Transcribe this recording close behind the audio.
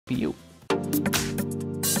CPU.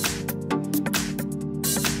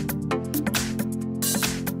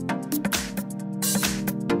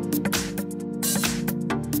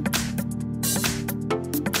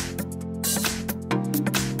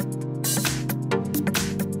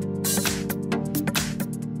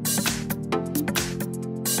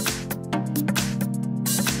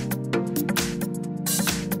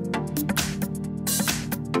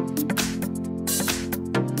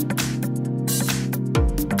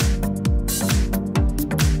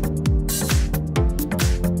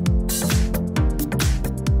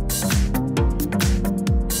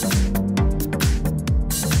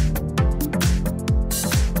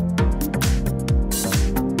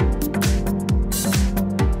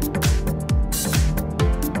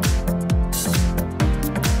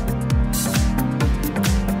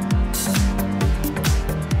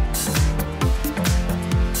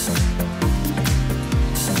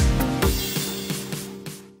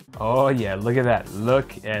 Oh yeah, look at that.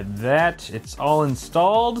 Look at that. It's all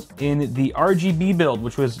installed in the RGB build,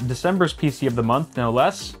 which was December's PC of the month, no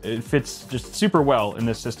less. It fits just super well in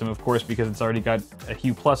this system, of course, because it's already got a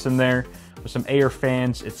Hue Plus in there with some air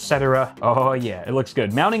fans, etc. Oh yeah, it looks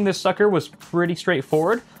good. Mounting this sucker was pretty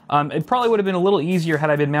straightforward. It probably would have been a little easier had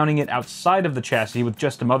I been mounting it outside of the chassis with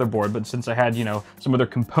just a motherboard, but since I had, you know, some other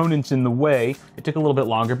components in the way, it took a little bit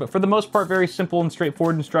longer. But for the most part, very simple and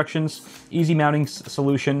straightforward instructions, easy mounting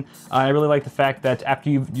solution. I really like the fact that after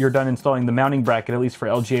you're done installing the mounting bracket, at least for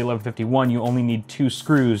LGA 1151, you only need 2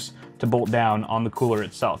 screws to bolt down on the cooler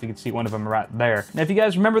itself. You can see one of them right there. Now, if you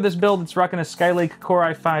guys remember this build, it's rocking a Skylake Core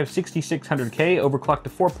i5 6600K, overclocked to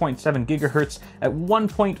 4.7 gigahertz at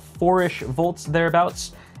 1.4-ish volts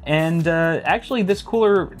thereabouts. And actually, this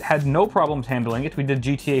cooler had no problems handling it. We did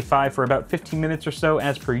GTA 5 for about 15 minutes or so,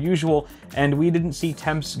 as per usual, and we didn't see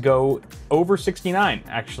temps go over 69,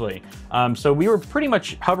 actually. So we were pretty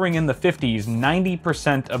much hovering in the 50s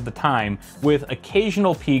 90% of the time, with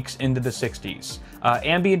occasional peaks into the 60s.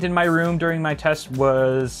 Ambient in my room during my test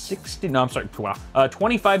was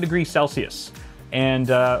 25 degrees Celsius. And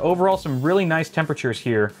overall, some really nice temperatures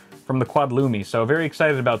here from the Quad Lumi, so very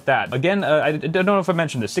excited about that. Again, I don't know if I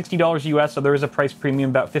mentioned this, $60 US, so there is a price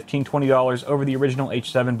premium, about $15, $20 over the original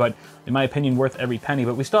H7, but in my opinion, worth every penny.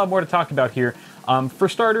 But we still have more to talk about here. For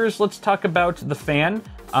starters, let's talk about the fan.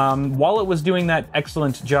 While it was doing that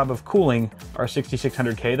excellent job of cooling our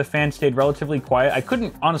 6600K, the fan stayed relatively quiet. I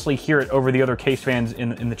couldn't honestly hear it over the other case fans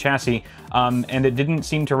in the chassis, and it didn't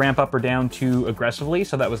seem to ramp up or down too aggressively,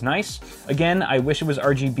 so that was nice. Again, I wish it was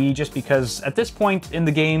RGB just because at this point in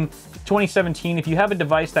the game, 2017, if you have a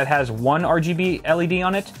device that has one RGB LED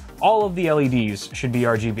on it, all of the LEDs should be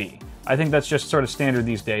RGB. I think that's just sort of standard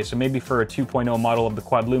these days, so maybe for a 2.0 model of the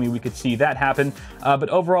Quad Lumi, we could see that happen. But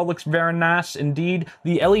overall, looks very nice indeed.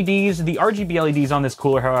 The LEDs, the RGB LEDs on this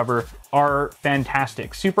cooler, however, are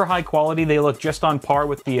fantastic. Super high quality. They look just on par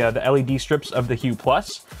with the LED strips of the Hue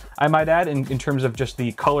Plus, I might add, in terms of just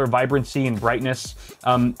the color vibrancy and brightness.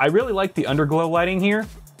 I really like the underglow lighting here,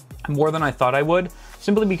 more than I thought I would,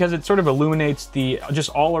 simply because it sort of illuminates just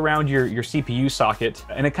all around your CPU socket,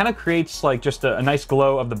 and it kind of creates like just a nice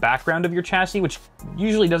glow of the background of your chassis, which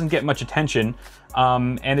usually doesn't get much attention,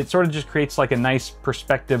 and it sort of just creates like a nice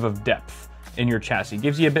perspective of depth in your chassis.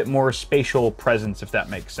 Gives you a bit more spatial presence, if that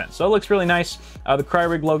makes sense. So it looks really nice. The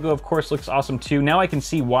Cryorig logo, of course, looks awesome too. Now I can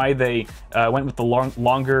see why they went with the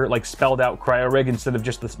longer, like spelled out Cryorig instead of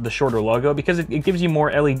just the shorter logo, because it gives you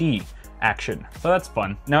more LED action. So that's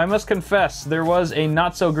fun. Now I must confess, there was a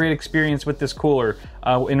not so great experience with this cooler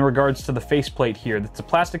in regards to the faceplate here. It's a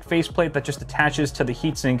plastic faceplate that just attaches to the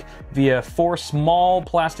heatsink via 4 small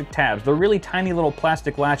plastic tabs. They're really tiny little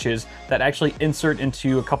plastic latches that actually insert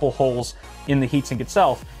into a couple holes in the heatsink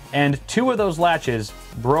itself. And 2 of those latches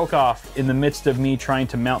broke off in the midst of me trying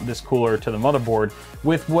to mount this cooler to the motherboard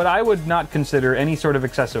with what I would not consider any sort of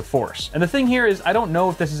excessive force. And the thing here is, I don't know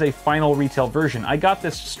if this is a final retail version. I got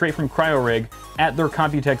this straight from Cryorig at their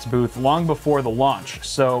Computex booth long before the launch,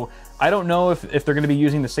 so I don't know if they're going to be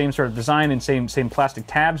using the same sort of design and same plastic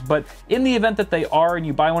tabs, but in the event that they are and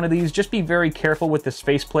you buy one of these, just be very careful with this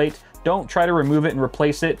faceplate. Don't try to remove it and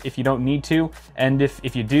replace it if you don't need to, and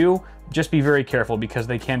if you do, just be very careful because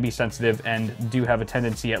they can be sensitive and do have a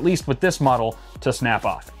tendency, at least with this model, to snap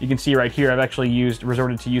off. You can see right here, I've actually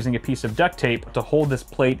resorted to using a piece of duct tape to hold this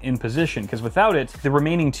plate in position, because without it, the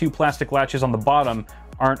remaining 2 plastic latches on the bottom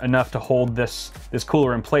aren't enough to hold this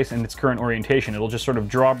cooler in place in its current orientation. It'll just sort of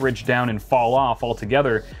drawbridge down and fall off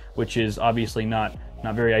altogether, which is obviously not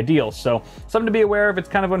not very ideal. So something to be aware of. It's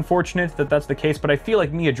kind of unfortunate that that's the case, but I feel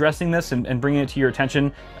like me addressing this and bringing it to your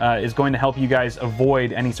attention is going to help you guys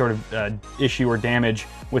avoid any sort of issue or damage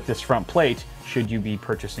with this front plate should you be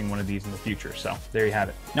purchasing one of these in the future. So there you have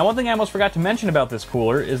it. Now, one thing I almost forgot to mention about this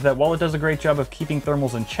cooler is that while it does a great job of keeping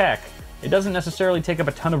thermals in check, it doesn't necessarily take up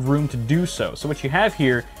a ton of room to do so. So what you have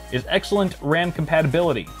here is excellent RAM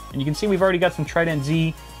compatibility. And you can see we've already got some Trident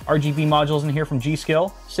Z RGB modules in here from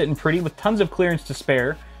G.Skill, sitting pretty with tons of clearance to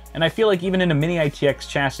spare. And I feel like even in a Mini ITX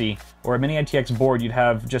chassis or a Mini ITX board, you'd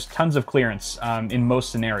have just tons of clearance in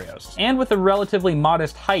most scenarios. And with a relatively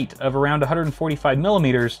modest height of around 145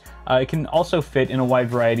 millimeters, it can also fit in a wide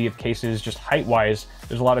variety of cases, just height-wise.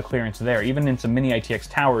 There's a lot of clearance there. Even in some Mini ITX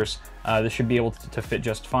towers, this should be able to fit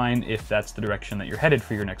just fine if that's the direction that you're headed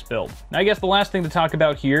for your next build. Now, I guess the last thing to talk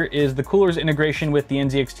about here is the cooler's integration with the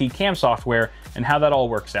NZXT cam software and how that all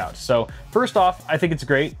works out. So first off, I think it's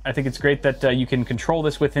great. I think it's great that you can control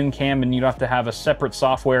this within cam and you don't have to have a separate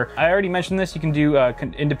software. I already mentioned this. You can do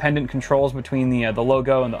independent controls between the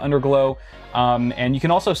logo and the underglow, and you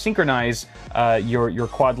can also synchronize your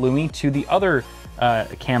Quad Lumi to the other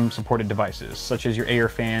cam supported devices, such as your air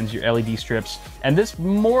fans, your LED strips, and this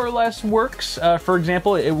more or less works. For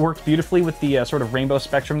example, it worked beautifully with the sort of rainbow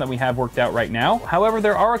spectrum that we have worked out right now. However,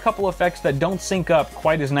 there are a couple effects that don't sync up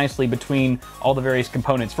quite as nicely between all the various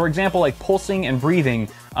components. For example, like pulsing and breathing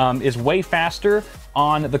is way faster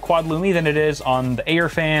on the Quad Lumi than it is on the air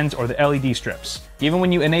fans or the LED strips. Even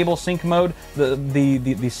when you enable sync mode,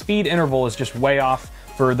 the speed interval is just way off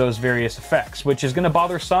for those various effects, which is going to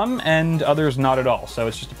bother some and others not at all. So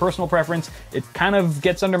it's just a personal preference. It kind of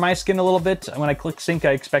gets under my skin a little bit. When I click sync,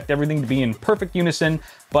 I expect everything to be in perfect unison,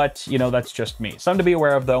 but you know, that's just me. Something to be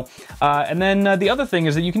aware of though. And then the other thing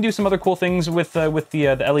is that you can do some other cool things with the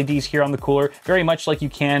LEDs here on the cooler, very much like you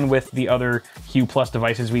can with the other Hue Plus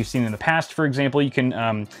devices we've seen in the past. For example, you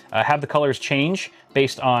can have the colors change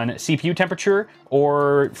based on CPU temperature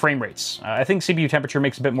or frame rates. I think CPU temperature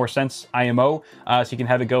makes a bit more sense, IMO, so you can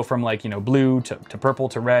have it go from like, you know, blue to purple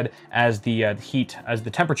to red as the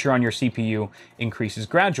temperature on your CPU increases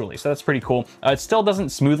gradually. So that's pretty cool. It still doesn't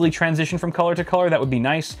smoothly transition from color to color. That would be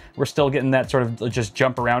nice. We're still getting that sort of just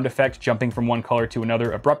jump around effect, jumping from one color to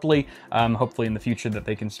another abruptly. Hopefully in the future that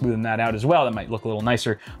they can smoothen that out as well. That might look a little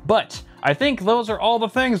nicer. But I think those are all the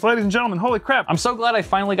things, ladies and gentlemen. Holy crap. I'm so glad I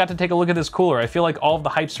finally got to take a look at this cooler. I feel like all of the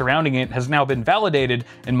hype surrounding it has now been validated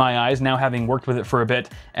in my eyes, now having worked with it for a bit.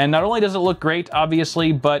 And not only does it look great,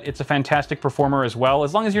 obviously, but it's a fantastic performer as well.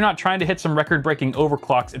 As long as you're not trying to hit some record-breaking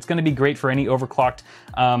overclocks, it's going to be great for any overclocked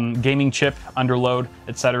gaming chip, underload,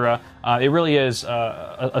 etc. It really is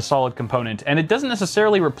a solid component. And it doesn't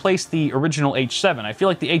necessarily replace the original H7. I feel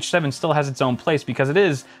like the H7 still has its own place because it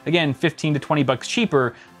is, again, 15 to 20 bucks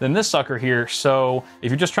cheaper than this sucker here. So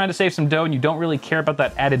if you're just trying to save some dough and you don't really care about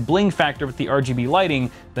that added bling factor with the RGB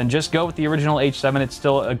lighting, then just go with the original H7. It's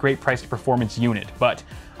still a great price performance unit. But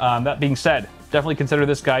that being said, definitely consider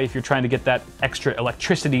this guy if you're trying to get that extra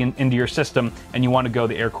electricity into your system and you want to go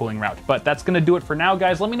the air cooling route. But that's going to do it for now,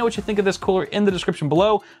 guys. Let me know what you think of this cooler in the description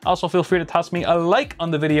below. Also, feel free to toss me a like on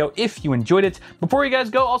the video if you enjoyed it. Before you guys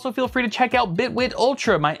go, also feel free to check out Bitwit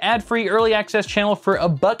Ultra, my ad-free early access channel for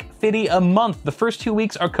 $1.50 a month. The first 2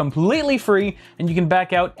 weeks are completely free and you can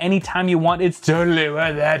back out anytime you want. It's totally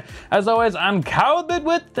worth it. As always, I'm Kyle with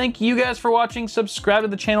Bitwit. Thank you guys for watching. Subscribe to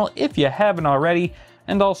the channel if you haven't already,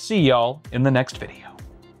 and I'll see y'all in the next video.